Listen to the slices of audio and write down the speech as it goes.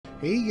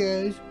Hey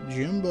guys,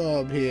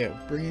 Jimbob here,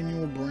 bringing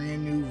you a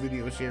brand new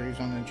video series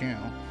on the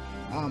channel.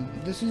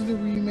 This is the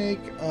remake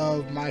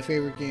of my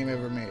favorite game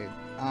ever made.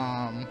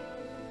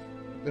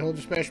 It holds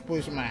a special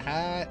place in my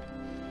heart,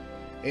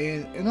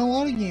 and in a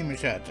lot of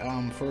gamers' hearts.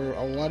 For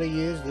a lot of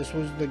years, this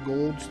was the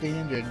gold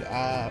standard.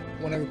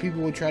 Whenever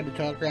people would try to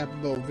talk crap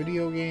about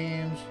video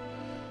games,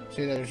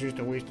 say that it was just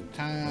a waste of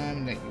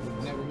time, that you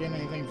would never get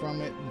anything from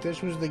it,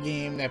 this was the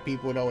game that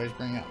people would always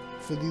bring up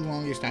for the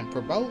longest time, for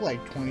about like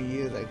 20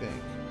 years, I think.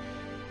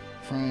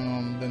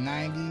 From the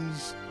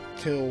 90s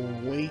till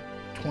late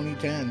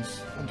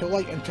 2010s, until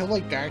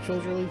like Dark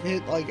Souls really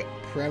hit like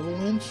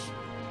prevalence.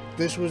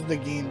 This was the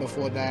game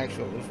before Dark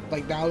Souls.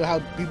 Like now how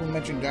people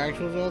mention Dark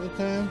Souls all the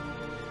time,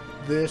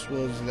 this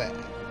was that.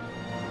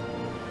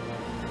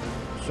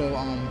 So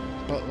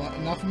but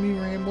enough of me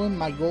rambling.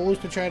 My goal is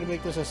to try to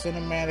make this a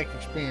cinematic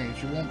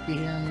experience. You won't be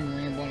hearing me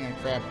rambling a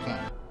crap ton.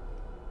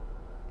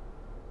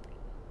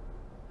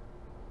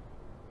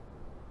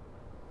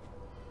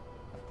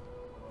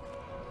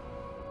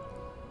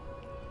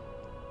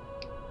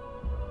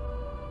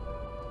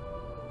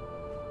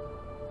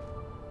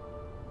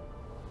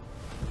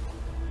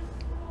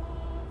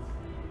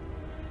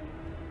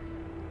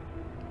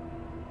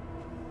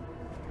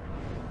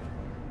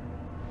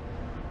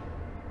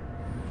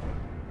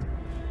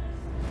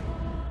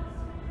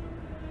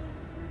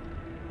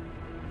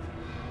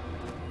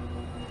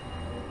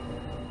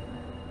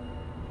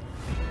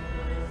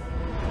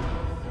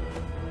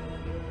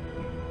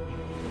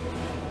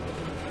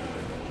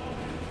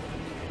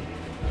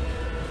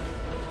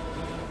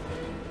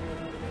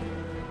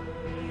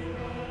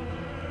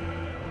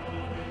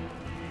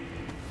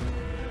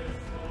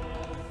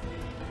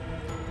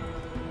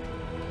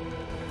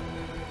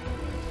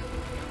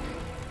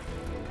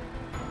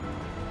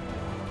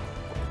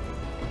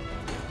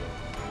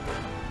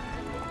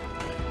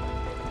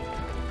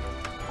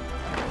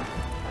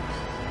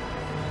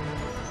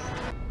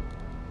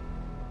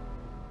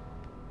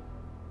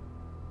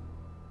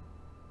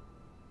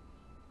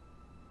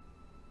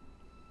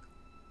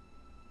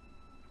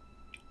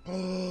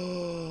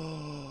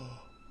 Oh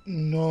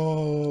no!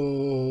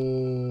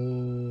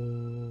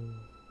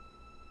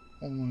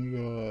 Oh my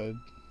god!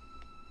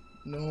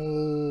 No!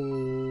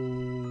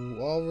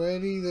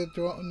 Already the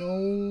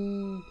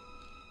no!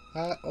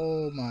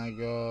 Oh my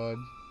god!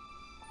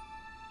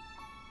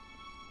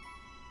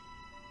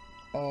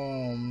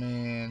 Oh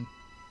man!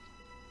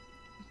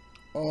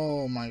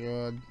 Oh my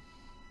god!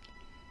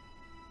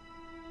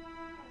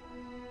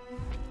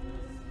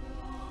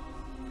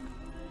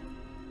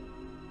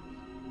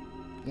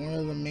 One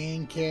of the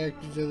main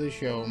characters of the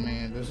show,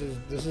 man. This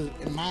is,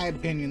 in my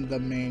opinion, the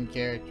main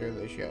character of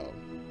the show.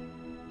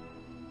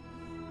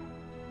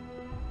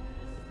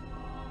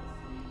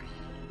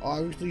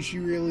 Obviously, she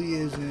really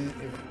isn't.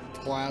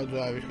 If Cloud's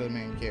obviously the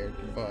main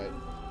character, but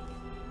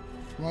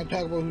if you want to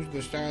talk about who's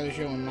the star of the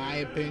show, in my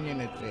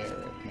opinion, it's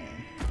Eric,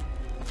 man.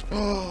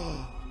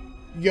 Oh,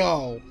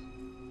 yo.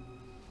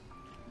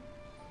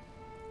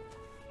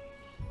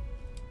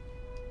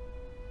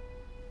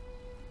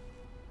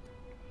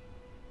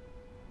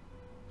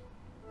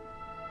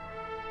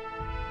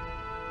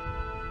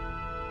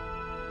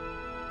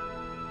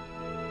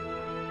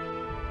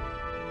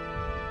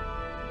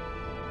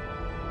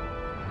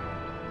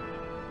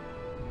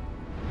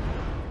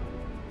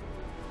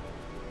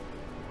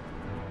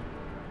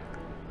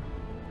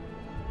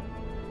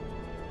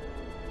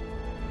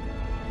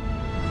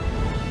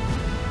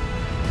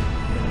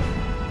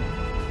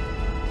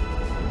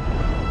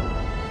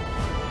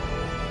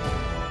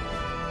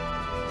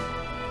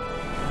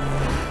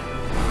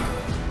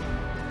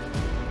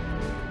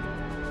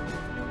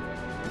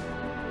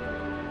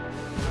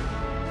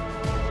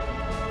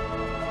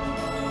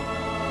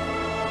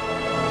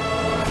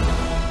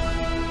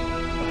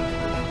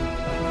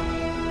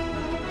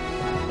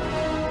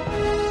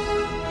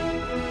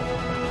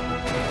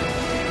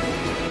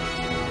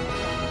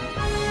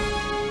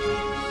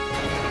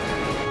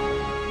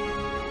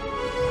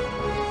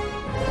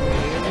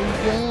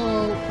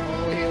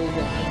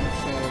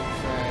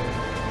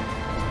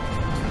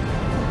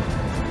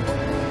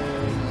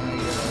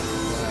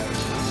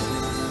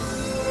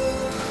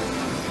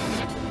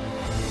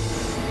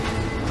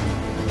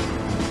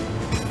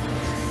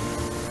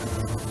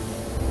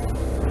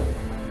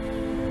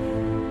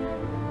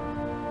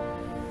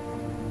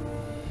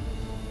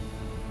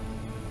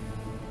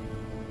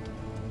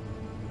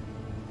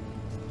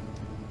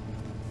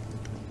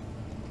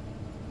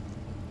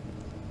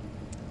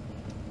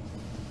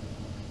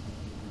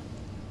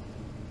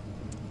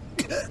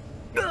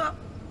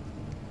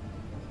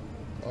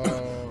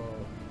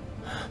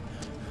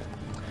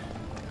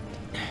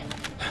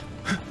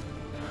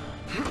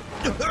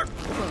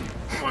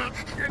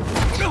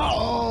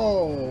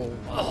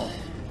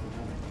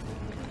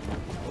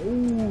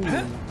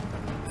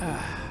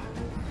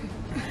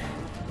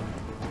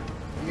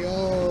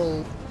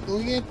 Yo,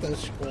 look at the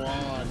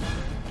squad.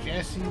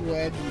 Jesse,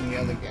 Wedge, and the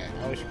other guy.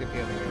 I always forget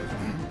the other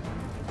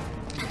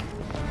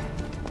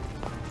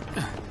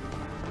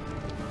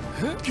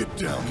guy. Get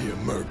down here,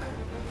 Merc.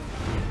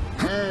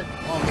 Alright, Merc.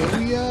 Oh, here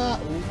we are.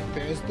 Ooh,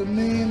 there's the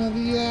man of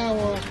the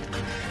hour.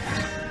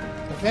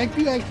 The fact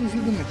you actually see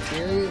the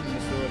material in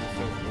this sword is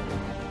so cool.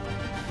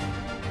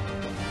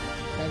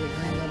 Has a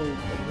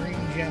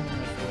green gem in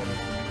this sword.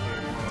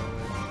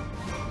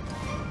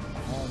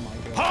 Oh my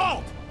god.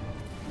 Halt!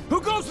 Who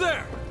goes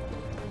there?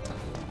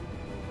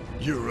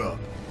 You're up.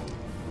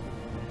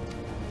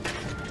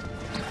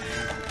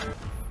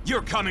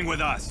 You're coming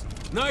with us.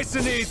 Nice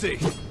and easy.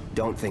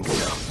 Don't think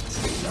so.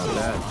 Not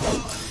bad.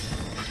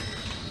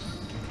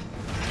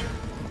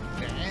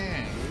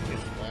 Dang, you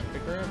just slapped the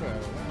crap out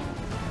of him.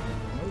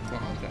 No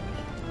contact.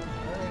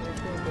 Alright,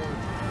 let's go, bro.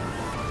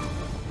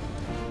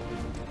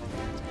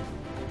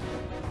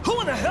 Who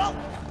in the hell?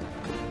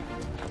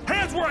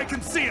 Hands where I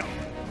can see them.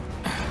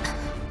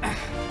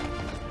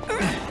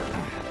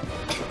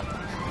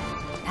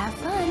 Have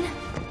fun.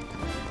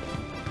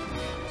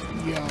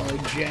 Yo,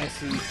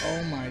 Jesse.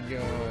 Oh my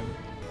god.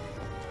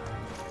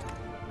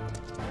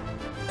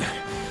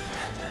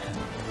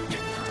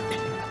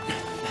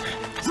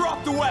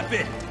 Drop the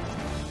weapon.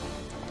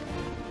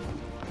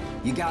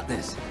 You got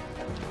this.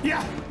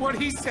 Yeah,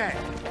 what'd he say?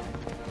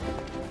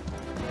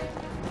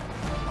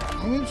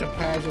 I'm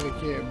surprised that a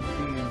kid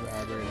beating him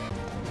bad right now.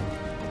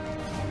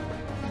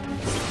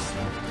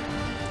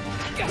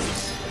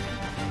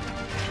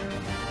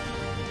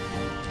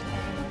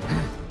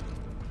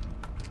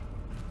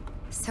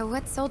 So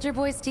what's Soldier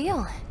Boy's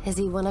deal? Is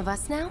he one of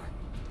us now?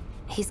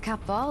 He's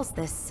got balls,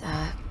 this,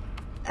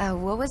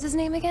 what was his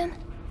name again?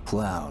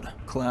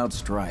 Cloud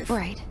Strife.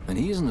 Right. And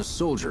he isn't a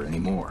soldier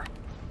anymore.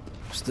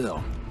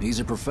 Still, he's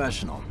a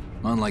professional,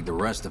 unlike the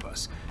rest of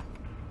us.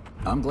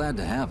 I'm glad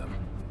to have him.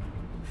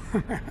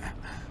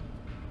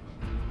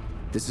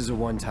 This is a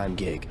one-time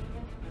gig.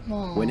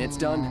 When it's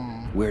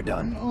done, we're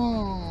done.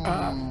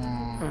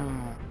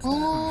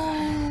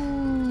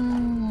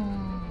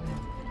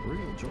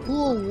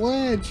 Poor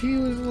Wedge, he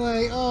was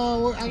like,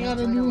 oh, I got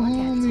a new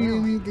homie,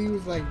 and he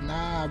was like,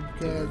 nah,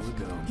 because...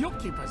 You'll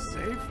keep us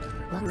safe.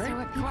 Looks Right, are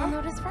what people Cloud?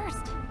 notice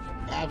first.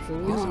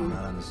 Absolutely.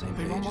 Not on the same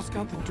They've page. almost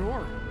got the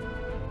door.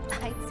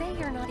 I'd say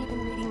you're not even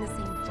reading the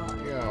same book.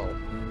 Yo.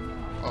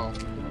 Oh. Or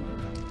even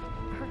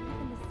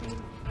the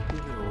same... Give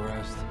it a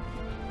rest.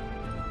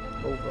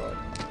 Oh, God.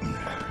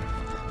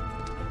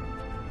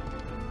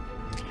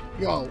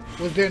 Yo,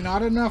 was there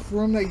not enough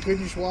room that you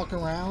couldn't just walk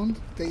around?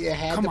 That you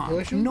had Come to on,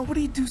 push him?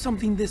 nobody do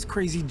something this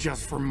crazy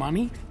just for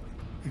money.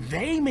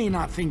 They may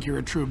not think you're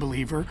a true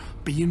believer,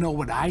 but you know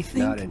what I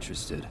think? Not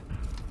interested.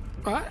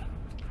 What?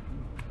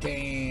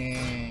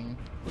 Dang.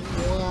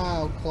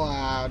 Wow,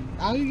 Cloud.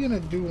 How are you gonna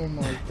do him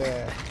like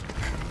that?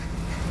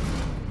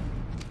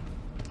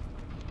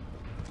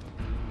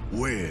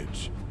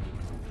 Wedge.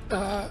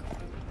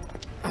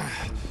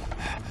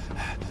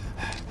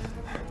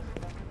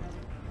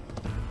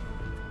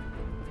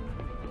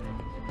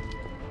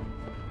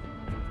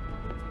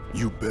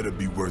 You better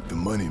be worth the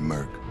money,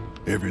 Merc.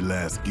 Every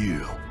last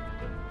gill.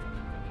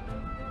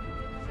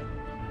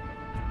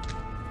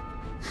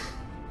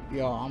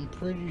 Yo, I'm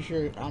pretty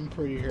sure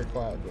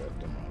Cloud got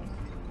the money.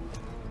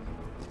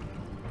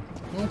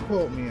 Don't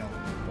quote me on it,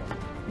 but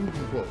you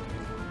can quote me.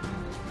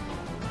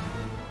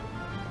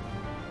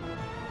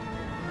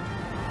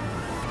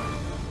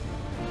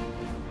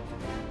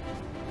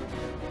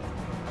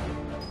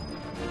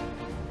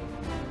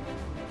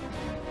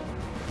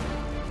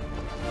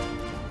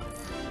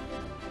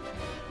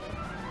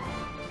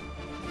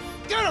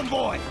 Get him,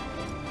 boy.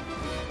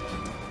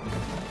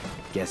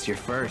 Guess you're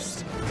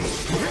first.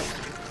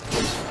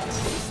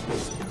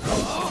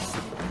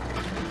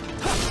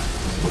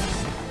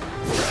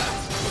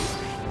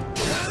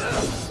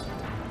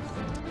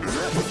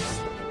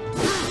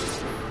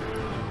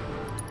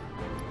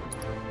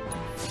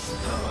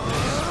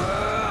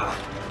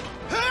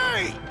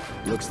 Hey!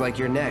 Looks like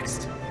you're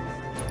next.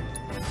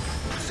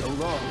 So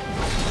long.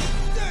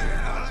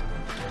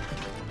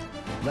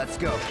 Let's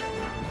go.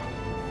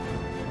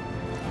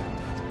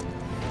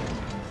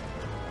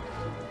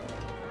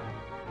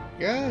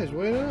 Guys,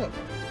 wait up.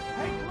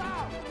 Hey,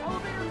 Cloud!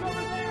 Elevator's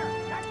over there!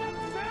 Catch up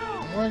soon!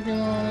 I'm working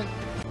on it.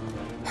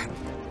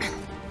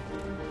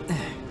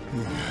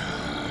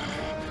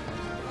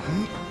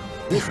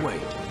 This way.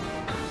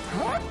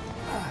 Huh.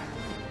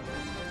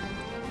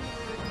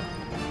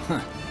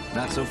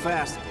 Not so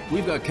fast.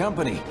 We've got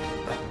company.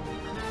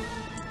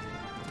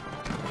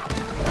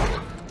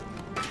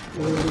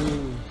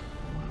 Ooh.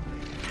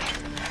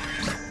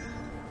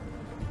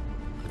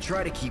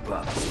 Try to keep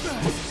up.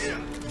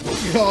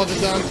 Yo, the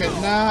dog said,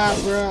 nah,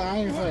 bro, I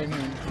ain't fighting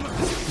him.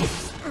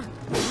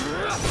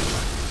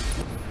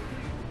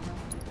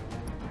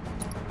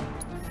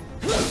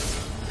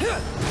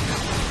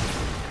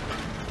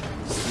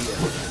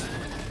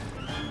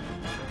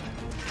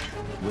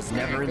 Was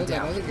never in That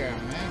doubt. other guy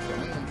on that, so I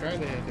didn't try to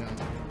hit him.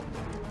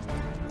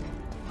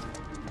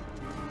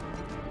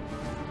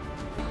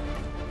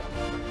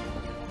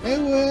 Hey,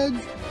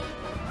 Wedge.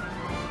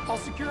 I'll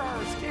secure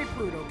our escape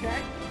route,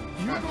 okay?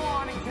 You go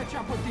on and catch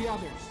up with the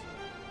others.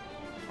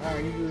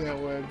 Alright, you do that,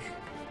 Wedge.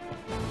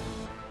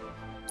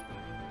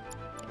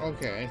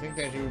 Okay, I think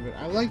that's really good.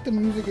 I like the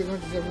music as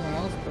much as everyone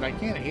else, but I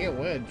can't hear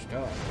Wedge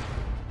talk.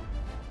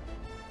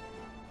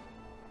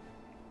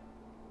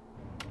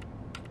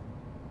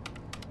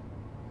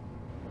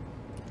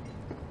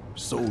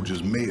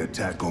 Soldiers may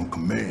attack on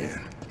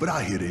command, but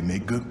I hear they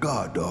make good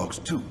guard dogs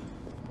too.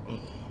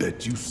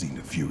 Bet you've seen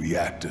a few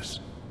reactors.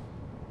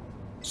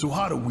 So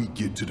how do we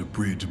get to the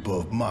bridge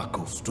above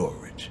Mako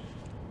storage?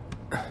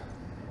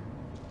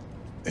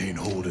 Ain't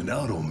holding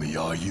out on me,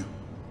 are you?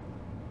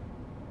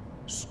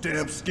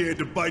 Stamp scared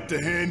to bite the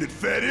hand that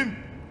fed him?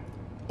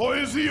 Or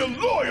is he a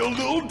loyal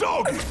little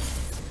doggy?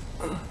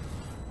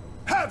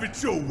 Have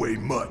it your way,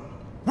 Mutt.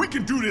 We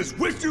can do this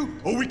with you,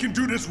 or we can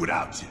do this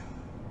without you.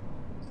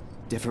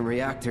 Different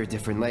reactor,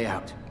 different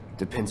layout.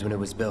 Depends when it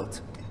was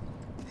built.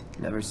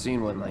 Never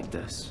seen one like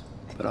this,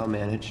 but I'll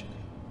manage.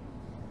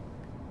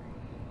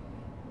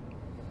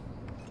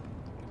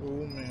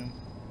 Oh man.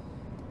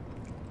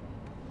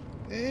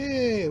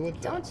 Hey, what's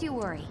up? Don't you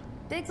worry.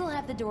 Biggs will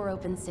have the door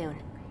open soon.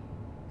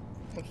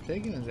 What's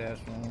taking his ass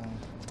so long?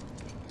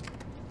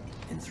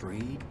 In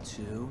 3,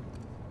 2...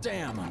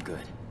 Damn, I'm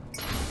good.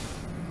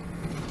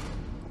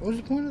 What was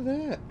the point of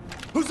that?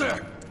 Who's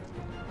there?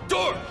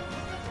 Door!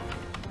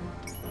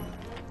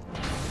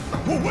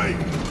 Oh, wait!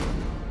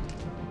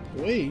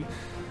 Wait.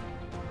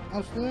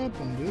 I'll slap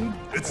him, dude.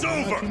 It's I'm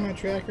over! watching my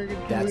track record.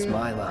 That's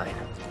my line.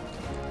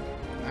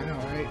 I know,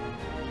 right?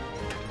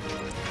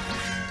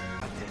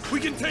 We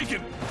can take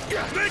him!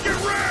 Make it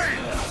rain!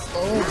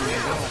 Oh my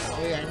god.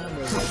 Oh yeah, I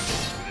remember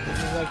this. This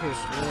is like his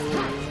slow,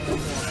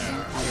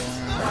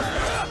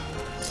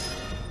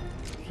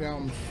 see how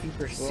I'm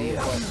super slow,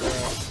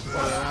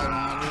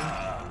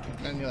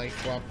 but then you like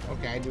swap.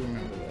 Okay, I do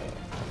remember that.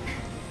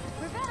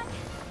 We're back.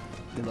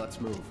 Then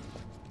let's move.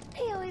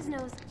 He always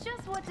knows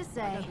just what to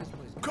say.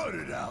 Cut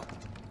it out!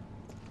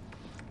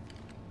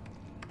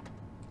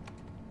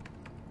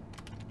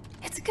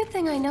 It's a good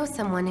thing I know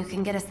someone who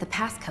can get us the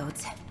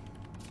passcodes.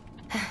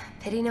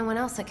 Pity no one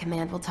else at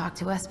command will talk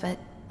to us, but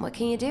what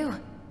can you do?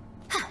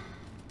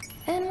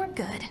 And we're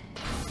good.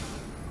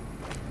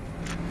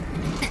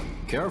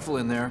 Careful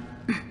in there.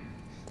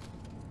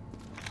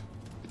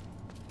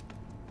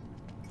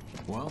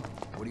 Well,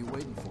 what are you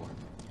waiting for?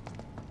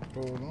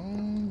 Hold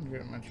on,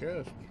 get in my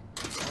chest.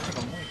 I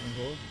got a motion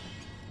hold.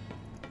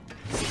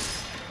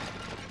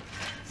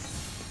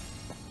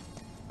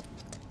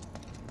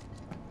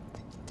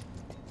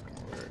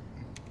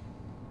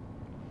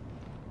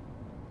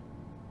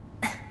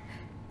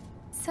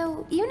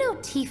 So, you know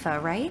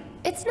Tifa, right?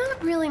 It's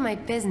not really my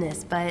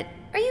business, but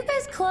are you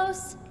guys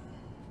close?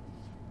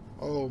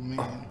 Oh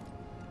man.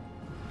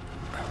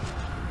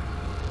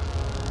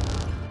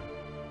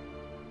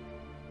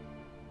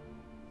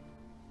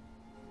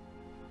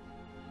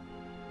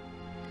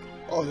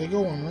 Oh, they're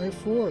going right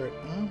for it,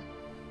 huh?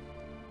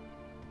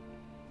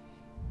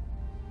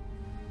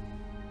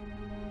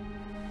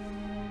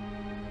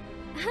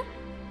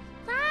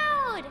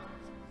 Cloud!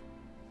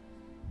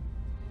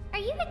 Are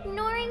you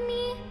ignoring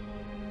me?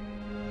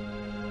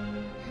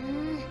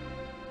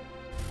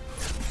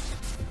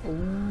 Oh,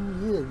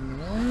 you're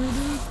ignoring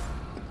me?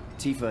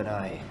 Tifa and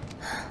I.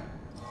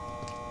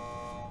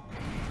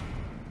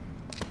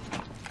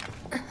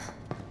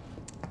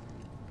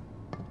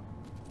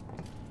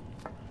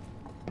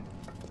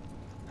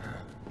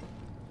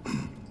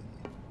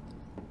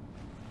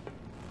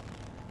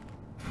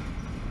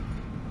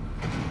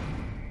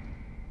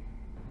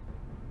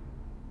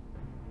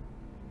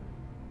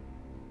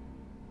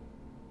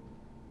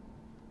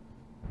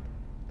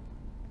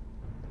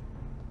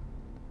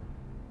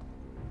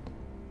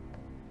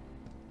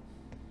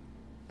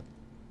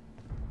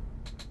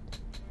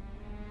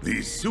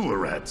 These sewer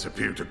rats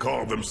appear to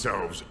call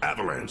themselves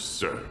Avalanche,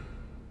 sir.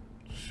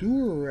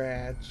 Sewer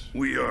rats?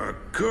 We are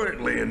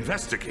currently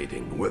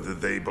investigating whether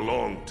they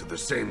belong to the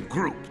same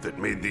group that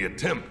made the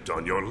attempt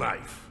on your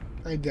life.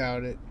 I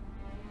doubt it.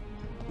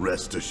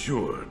 Rest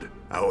assured,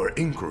 our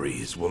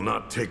inquiries will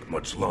not take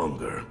much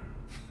longer.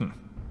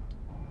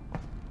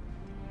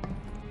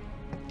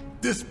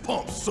 This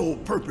pump's sole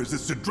purpose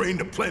is to drain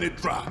the planet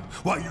dry.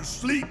 While you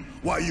sleep,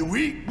 while you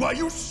eat, while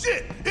you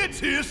shit, it's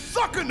here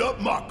sucking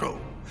up Mako.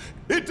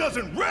 It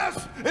doesn't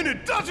rest, and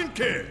it doesn't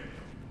care.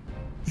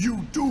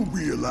 You do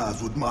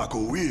realize what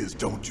Mako is,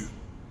 don't you?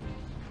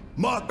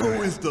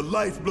 Mako is the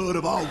lifeblood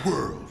of our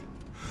world.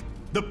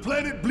 The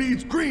planet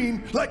bleeds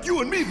green like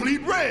you and me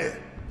bleed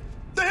red.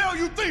 The hell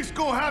you think's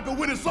gonna happen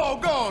when it's all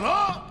gone,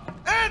 huh?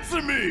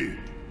 Answer me!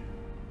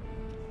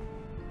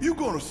 You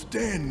gonna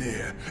stand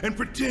there and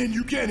pretend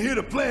you can't hear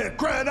the planet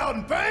crying out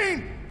in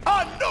pain?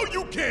 I know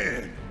you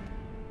can!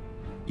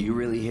 You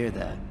really hear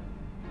that?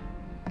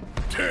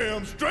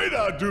 Damn straight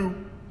I do!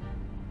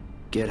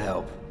 Get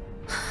help.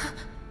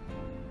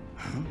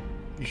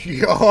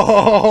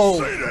 Yo!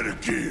 Say that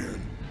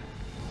again!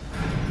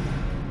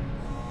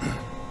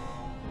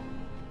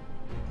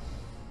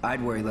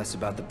 I'd worry less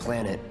about the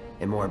planet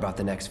and more about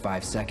the next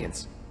 5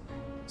 seconds.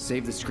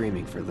 Save the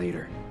screaming for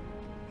later.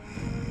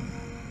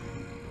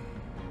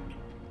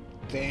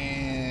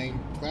 Dang,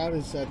 Cloud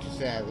is such a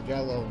savage. I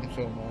love him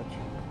so much.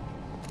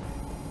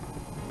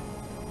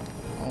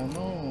 Oh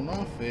no,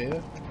 not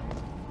fair.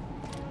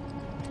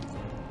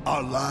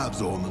 Our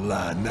lives are on the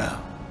line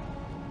now.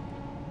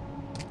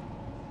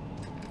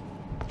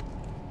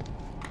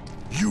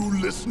 You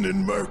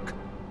listening, Merc?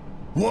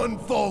 One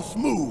false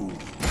move,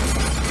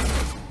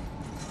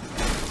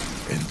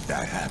 and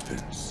that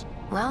happens.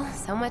 Well,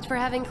 so much for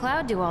having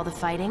Cloud do all the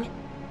fighting.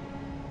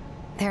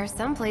 There are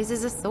some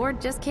places a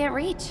sword just can't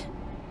reach.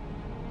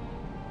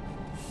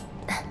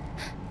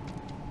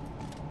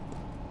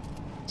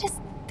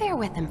 Just bear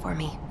with him for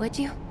me, would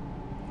you?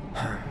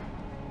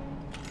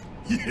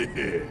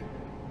 Yeah.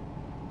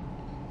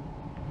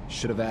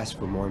 Should have asked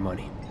for more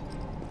money.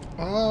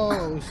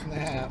 Oh,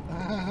 snap.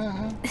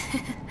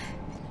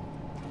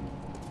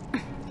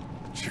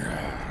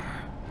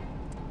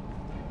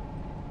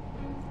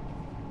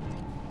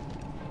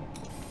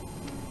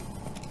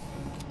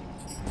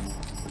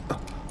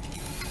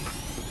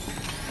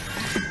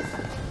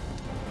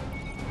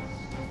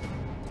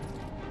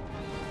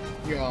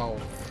 Yo.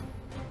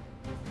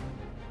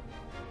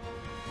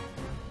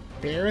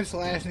 Barrett's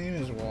last name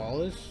is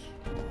Wallace?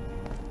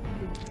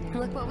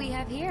 Look what we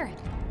have here.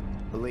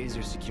 The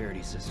laser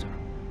security system.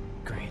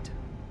 Great.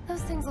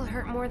 Those things will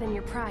hurt more than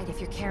your pride if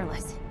you're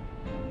careless.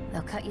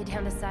 They'll cut you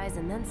down to size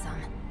and then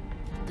some.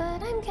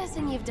 But I'm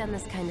guessing you've done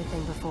this kind of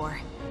thing before.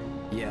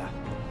 Yeah.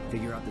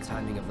 Figure out the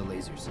timing of the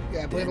lasers.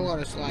 Yeah, I played a lot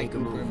of Sly Make a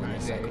Cooper move in when my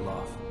they day. cycle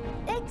off.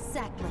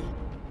 Exactly.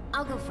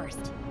 I'll go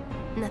first.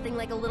 Nothing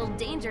like a little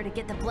danger to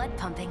get the blood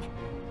pumping.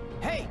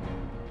 Hey!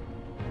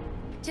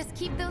 Just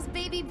keep those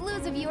baby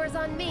blues of yours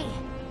on me.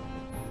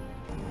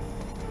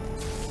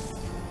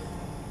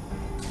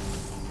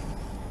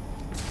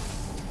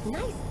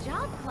 Nice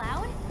job,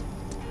 Cloud.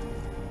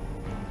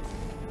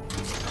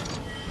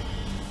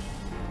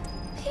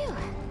 Phew.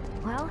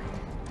 Well,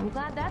 I'm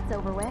glad that's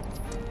over with.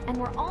 And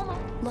we're almost...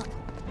 Look.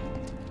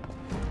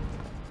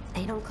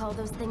 They don't call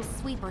those things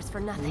sweepers for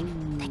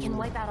nothing. They can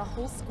wipe out a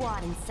whole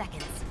squad in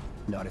seconds.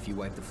 Not if you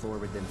wipe the floor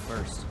with them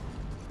first.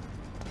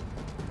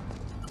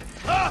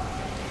 Ah!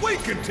 We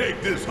can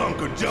take this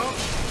hunk of junk!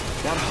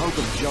 That hunk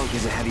of junk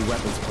is a heavy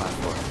weapons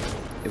platform.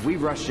 If we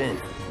rush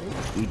in,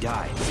 we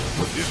die.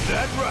 Is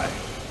that right?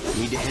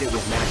 Need to hit it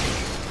with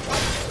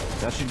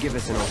magic. That should give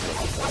us an opening.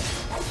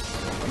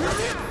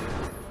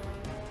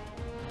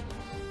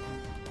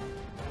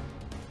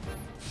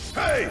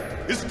 Hey!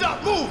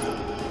 Stop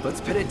moving! Let's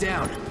pin it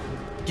down.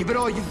 Give it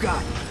all you've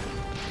got.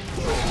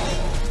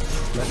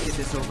 Let's get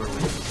this over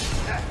with.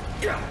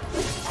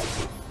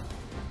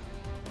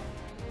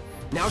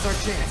 Now's our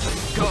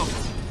chance. Go!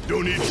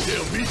 Don't need to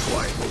tell me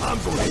twice. I'm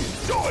gonna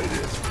enjoy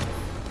this!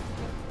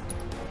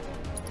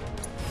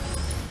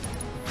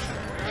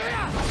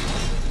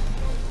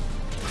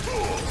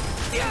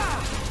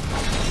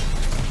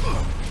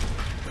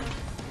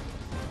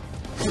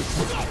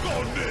 Suck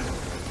on this!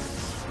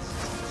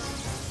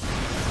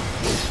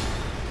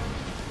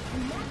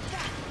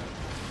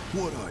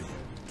 What are you,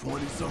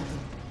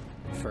 20-something?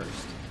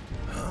 First.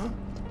 Huh?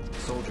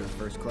 Soldier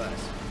first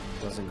class.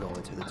 Wasn't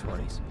going to the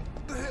 20s.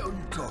 The hell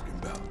you talking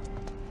about?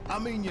 I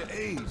mean your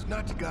age,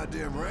 not your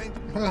goddamn rank.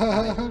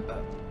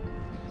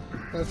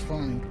 That's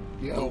funny.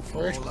 Yo,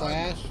 first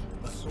class?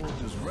 A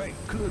soldier's rank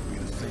could be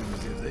the same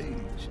as his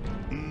age.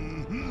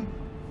 Mm-hmm.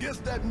 Guess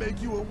that make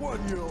you a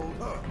 1-year-old,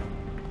 huh?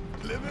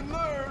 Live and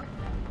learn.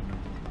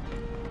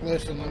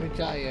 Listen, let me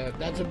tell you,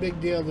 that's a big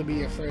deal to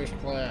be a first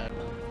class.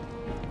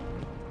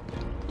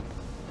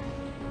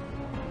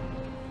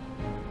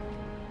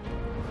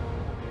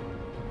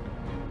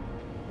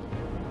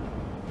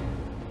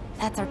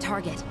 That's our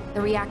target,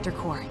 the reactor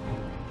core.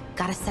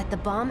 Gotta set the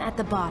bomb at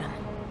the bottom.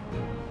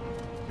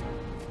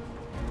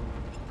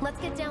 Let's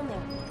get down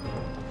there.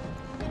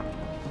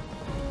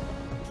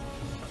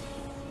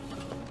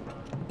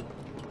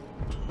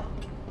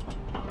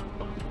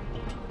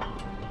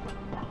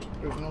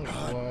 There's no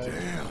God slide.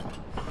 damn.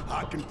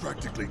 I can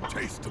practically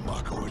taste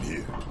tobacco in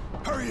here.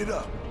 Hurry it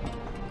up.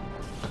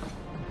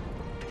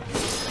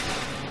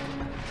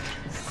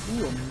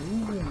 Ooh, a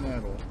moving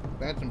metal.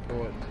 That's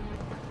important.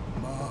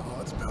 My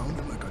heart's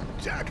pounding like a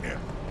jackhammer.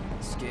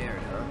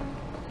 Scared, huh?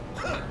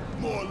 Huh,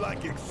 more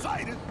like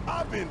excited.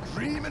 I've been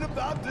dreaming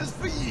about this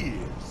for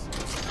years.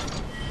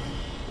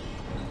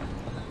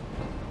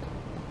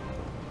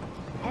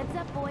 Heads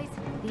up, boys.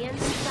 The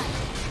end's in sight.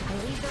 I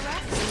leave the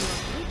rest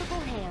in your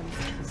capable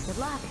hands. Good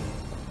luck.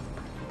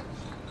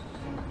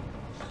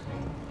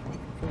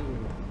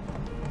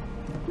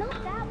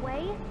 Not that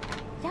way.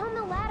 Down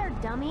the ladder,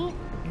 dummy.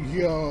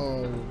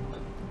 Yo,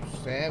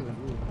 savage.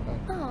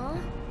 Aw,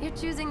 you're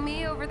choosing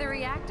me over the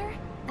reactor?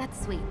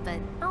 That's sweet, but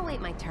I'll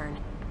wait my turn.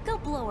 Go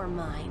blow her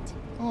mind.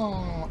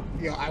 Oh,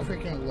 yo, I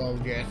freaking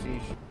love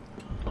Jesse's.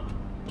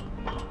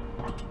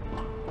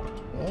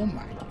 Oh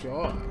my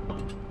god.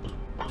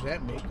 Is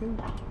that Mako?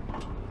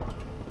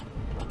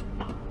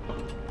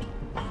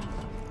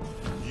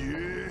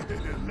 Yeah,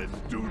 let's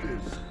do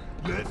this.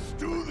 Let's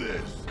do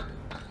this.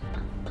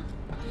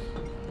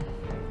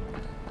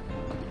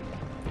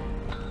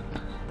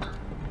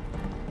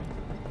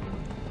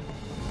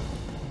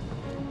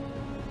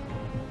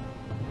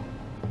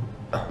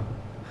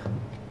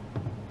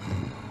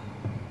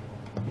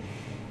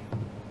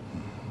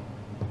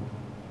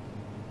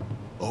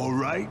 All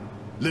right,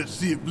 let's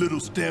see if little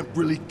Stamp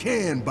really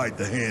can bite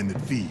the hand that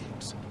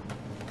feeds.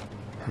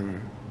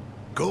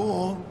 Go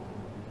on,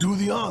 do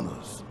the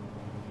honors.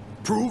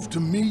 Prove to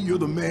me you're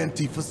the man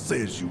Tifa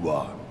says you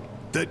are.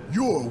 That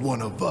you're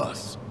one of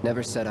us.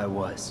 Never said I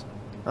was.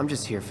 I'm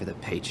just here for the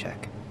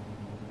paycheck.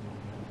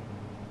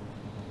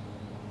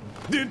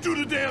 Then do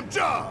the damn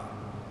job!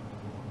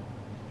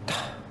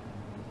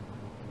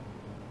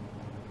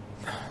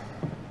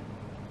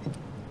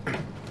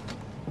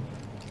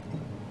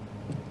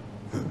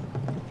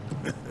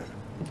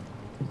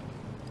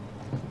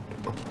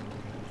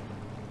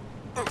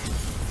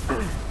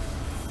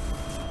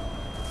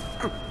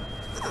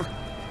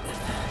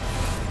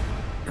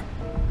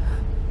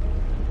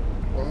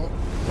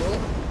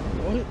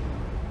 What?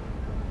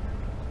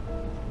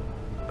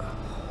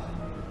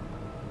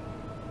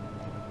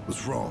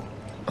 What's wrong?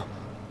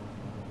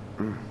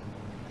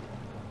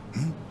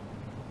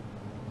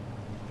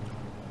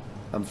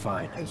 I'm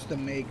fine. It's the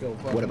Mako.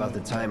 What about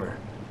the timer?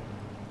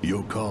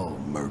 Your call,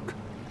 Merc.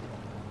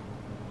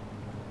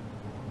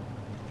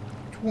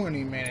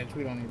 20 minutes.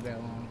 We don't need that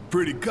long.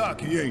 Pretty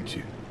cocky, ain't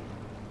you?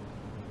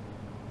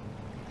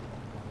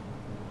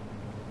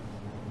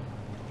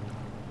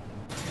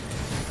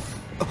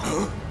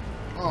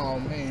 Oh,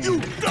 man. You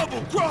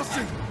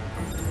double-crossing!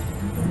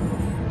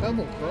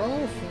 Double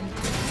crossing?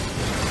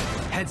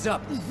 Heads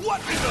up! What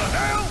in the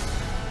hell?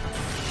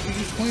 You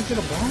just planted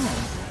a bomb.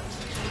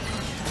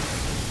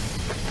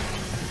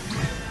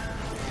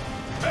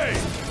 Hey,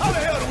 how the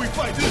hell do we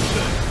fight this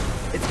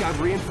thing? It's got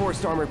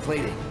reinforced armor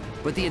plating,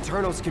 but the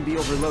internals can be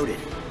overloaded.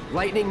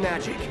 Lightning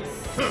magic.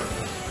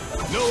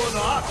 No other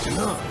option,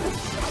 huh?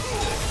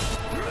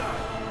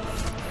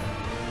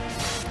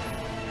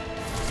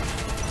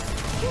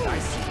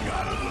 Nice.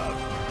 Gotta love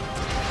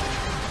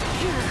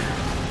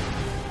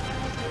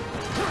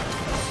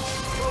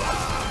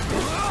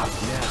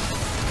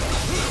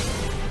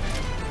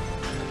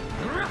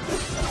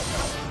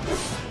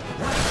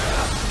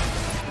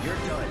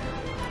You're done.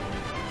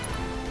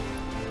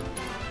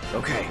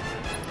 Okay.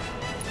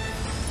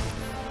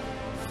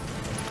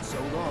 So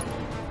long.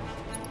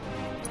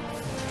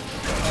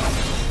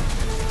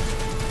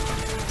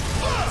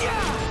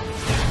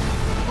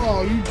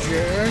 Oh, you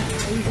jerk.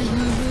 What is your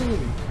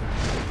ability?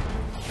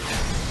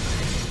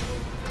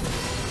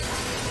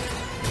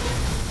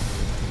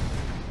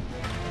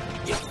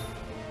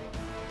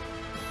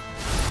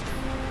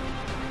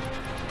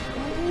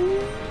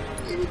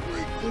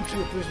 Let's see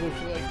what this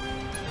looks like.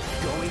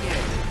 Going in.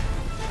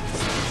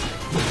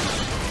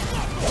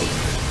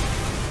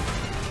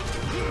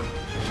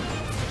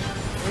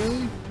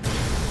 Really?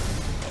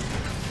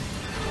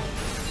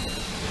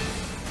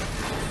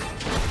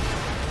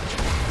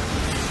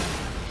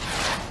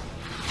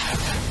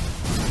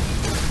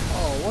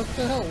 Oh, what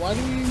the hell? Why do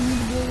we even need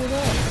to blow it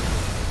up?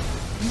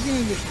 He's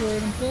gonna destroy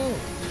it himself.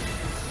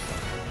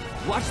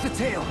 Watch the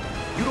tail.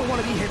 You don't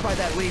want to be hit by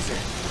that laser.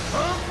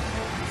 Huh?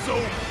 So,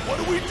 what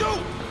do we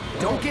do?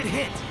 Don't get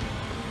hit.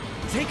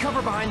 Take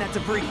cover behind that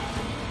debris.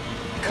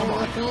 Come on.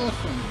 That's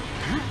awesome.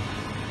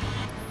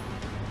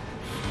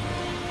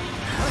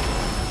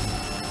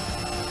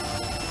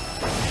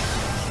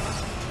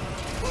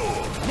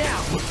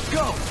 Now,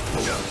 go.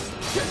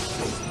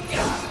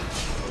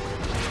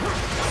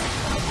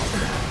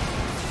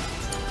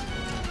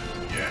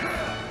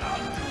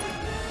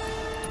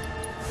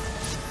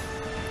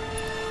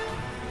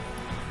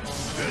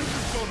 This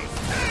is gonna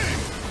sting!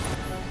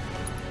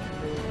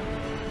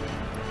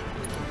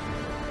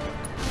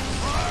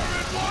 Fire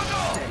in one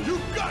up! You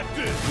got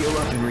this! Heal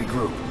up and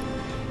regroup.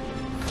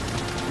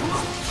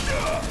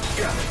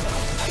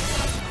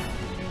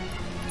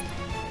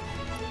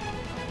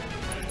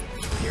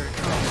 Here it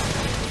comes.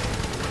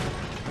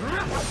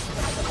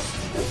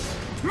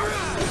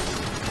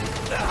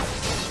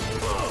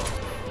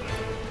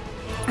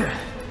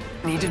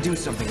 Need to do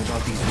something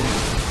about these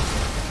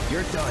wounds.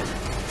 You're done.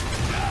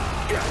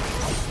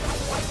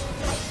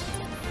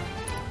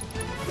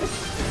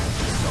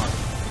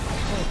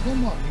 Oh,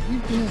 come on. You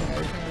keep doing that.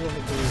 I can't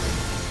really believe it.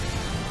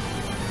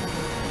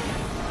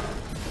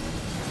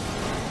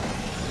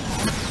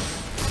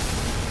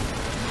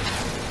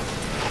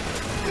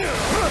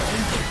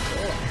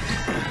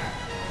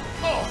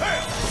 Oh,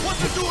 hell!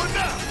 What's it doing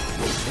now?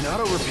 An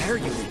auto repair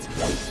unit.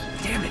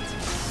 Damn it.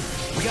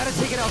 We gotta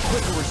take it out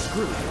quick or we're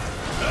screwed.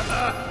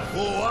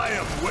 Oh, I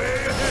am way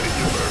ahead of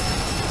you, Bert.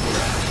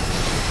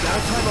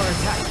 Gotta time our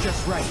attack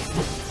just right.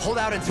 Hold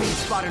out until you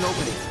spot an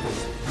opening.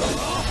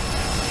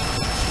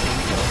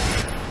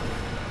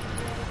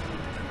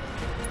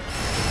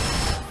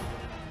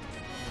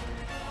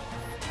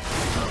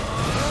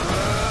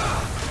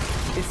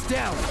 It's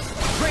down.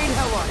 Rain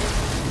hell on it.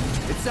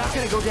 It's not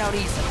gonna go down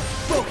easy.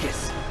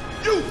 Focus.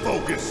 You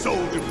focus,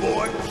 soldier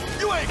boy.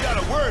 You ain't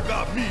gotta worry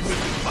about me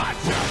missing my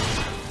shot.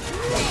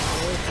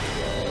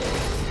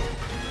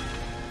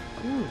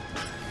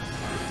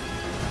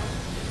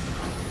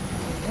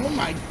 Oh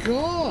my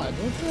god!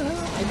 What the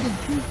hell? I did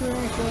 2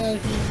 cross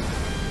flashes.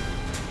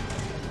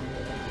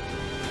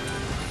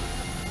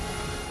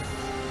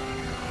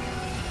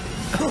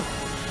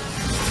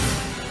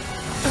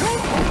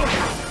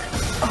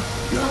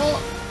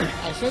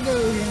 said that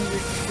it was gonna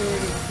destroy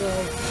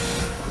itself.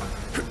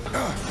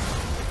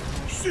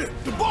 Shit,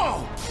 the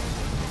bomb!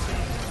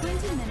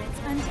 20 minutes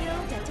until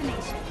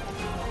detonation.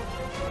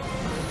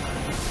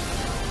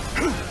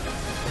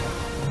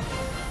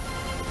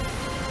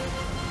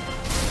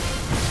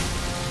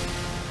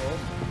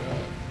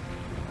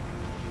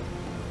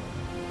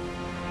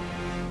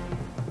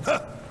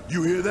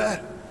 You hear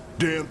that?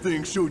 Damn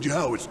thing showed you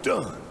how it's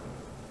done.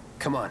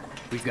 Come on,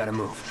 we've got to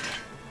move.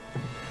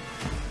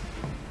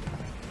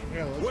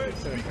 Yeah, Wait,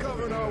 we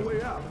covering our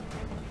way out.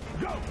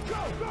 Go, go,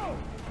 go!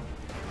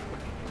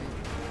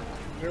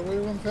 Is there a way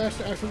to run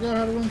faster? I forgot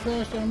how to run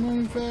faster. I'm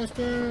running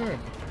faster.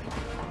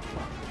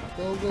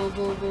 Go, go,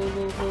 go, go,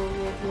 go, go, go,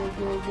 go,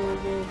 go, go,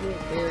 go, go.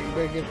 There, you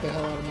better get the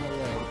hell out of my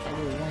way. I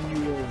will run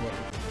you over.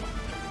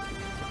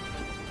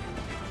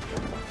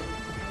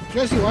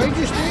 Jesse, why are you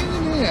just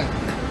standing there?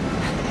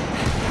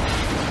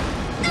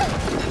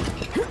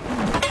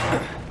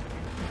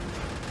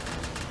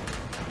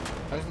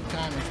 How's the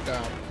timer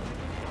stop?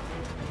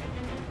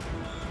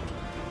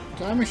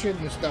 Timer shouldn't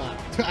have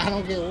stopped. I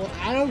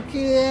don't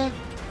care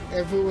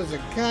if it was a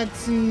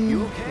cutscene.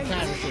 You okay? The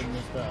timer shouldn't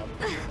have stopped.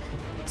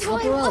 Do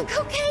I look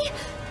okay?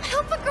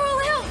 Help a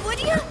girl out,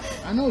 would you?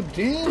 I know,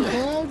 damn,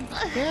 Cloud.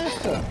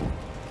 Faster.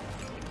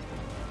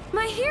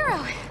 My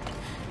hero.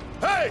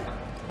 Hey!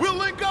 We'll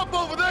link up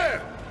over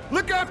there!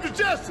 Look after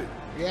Jesse!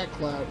 Yeah,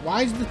 Cloud.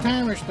 Why's the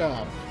timer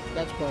stop?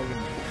 That's bugging me.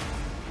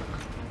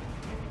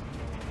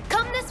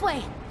 Come this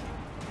way.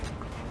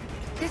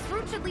 This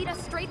route should lead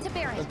us straight to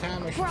Barrett. The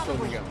timer should still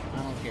be going.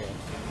 I don't care.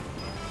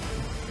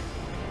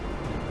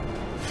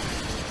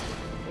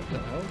 What the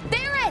hell?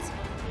 Barrett!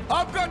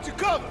 I've got you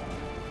covered!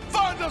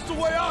 Find us a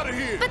way out of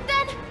here! But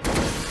then...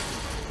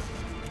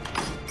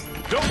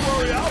 Don't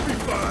worry, I'll be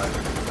fine.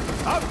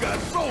 I've got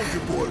Soldier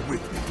Boy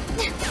with me.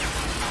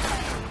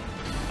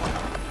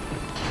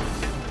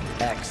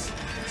 X,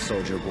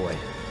 Soldier Boy.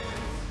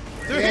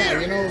 Yeah,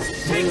 you know.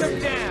 Take him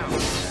down!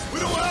 We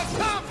don't have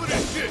time for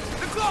this shit!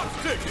 The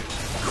clock's ticking!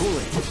 Cool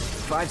it.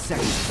 5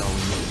 seconds is all we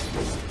need.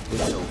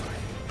 It's over.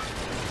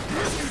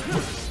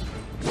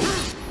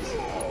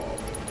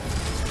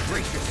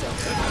 Brace yourself.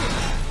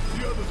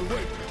 The others are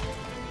waiting.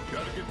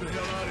 Gotta get the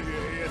hell out of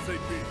here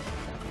ASAP.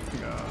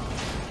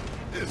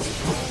 This is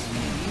all we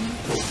need.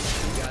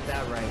 You got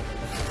that right.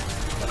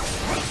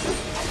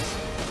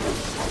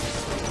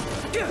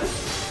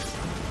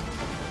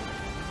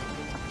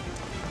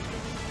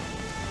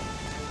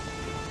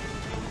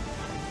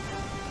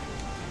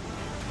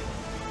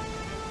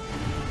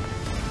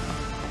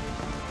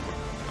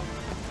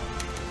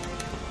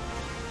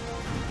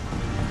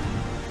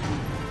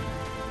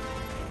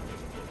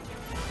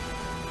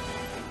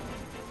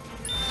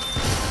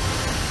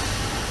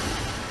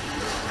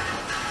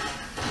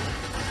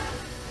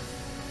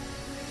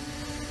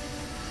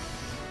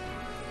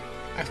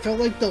 I felt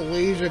like the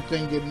laser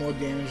thing did more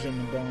damage than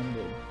the bomb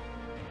did.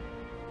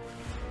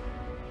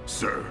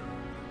 Sir.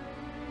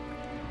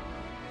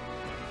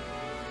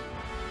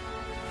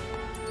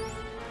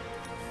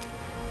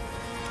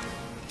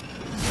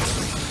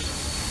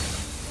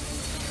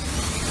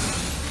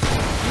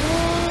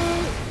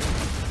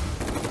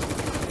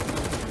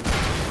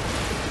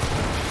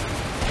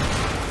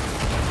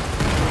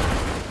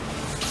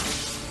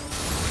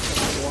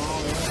 Wow,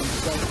 yeah, I'm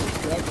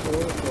self-destruct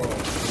protocol.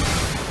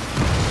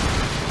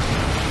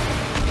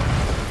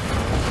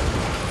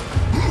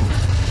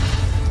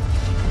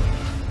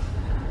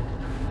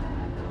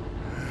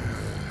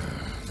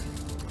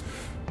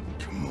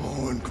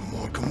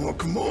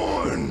 Come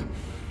on!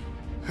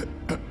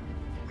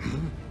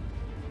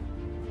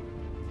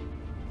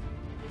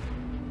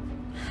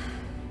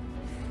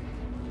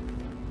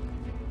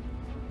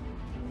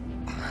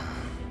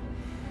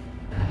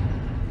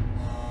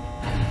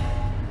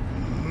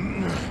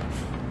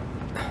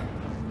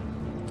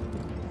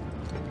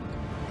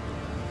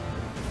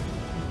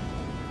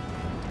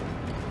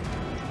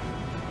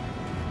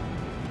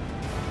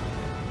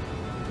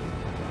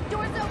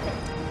 Doors open.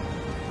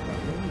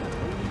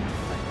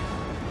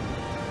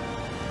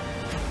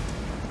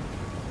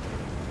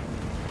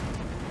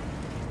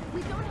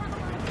 We don't have a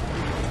lot of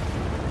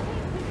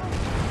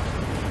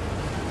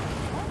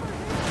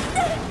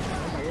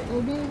Oh,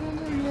 no,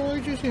 you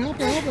alright, Jesse? Help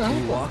her, help her, help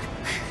Can you her. walk?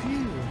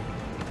 Phew.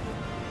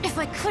 If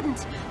I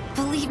couldn't,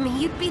 believe me,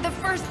 you'd be the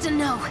first to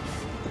know.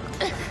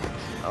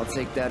 I'll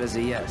take that as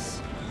a yes.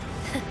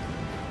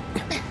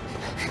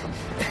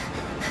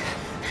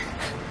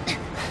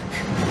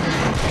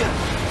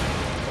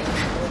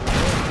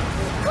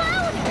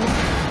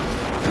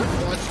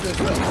 Watch this.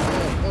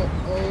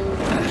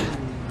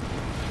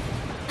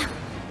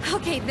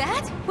 Okay,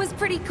 that was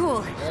pretty cool.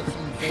 That's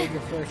some Soldier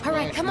first. All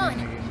right, class come on.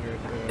 shenanigans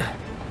right there.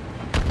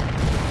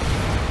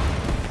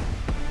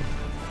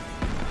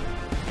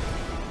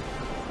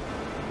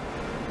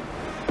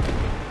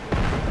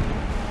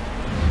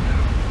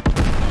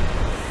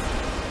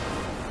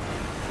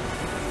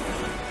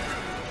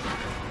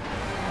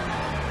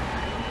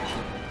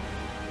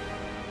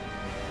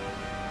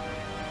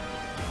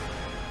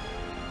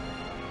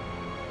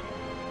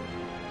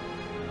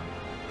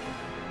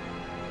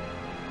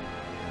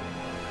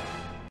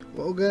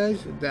 Well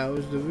guys, that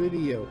was the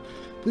video.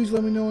 Please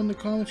let me know in the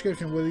comment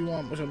section whether you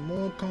want some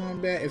more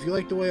combat. If you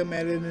like the way I'm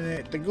editing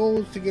it, the goal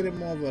is to get it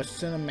more of a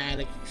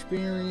cinematic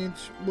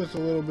experience with a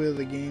little bit of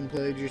the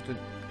gameplay, just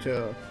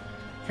to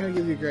kind of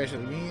give you a grasp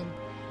of the game.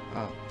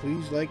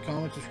 Please like,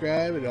 comment,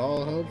 subscribe. It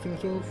all helps and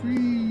so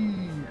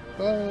free.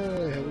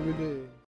 Bye. Have a good day.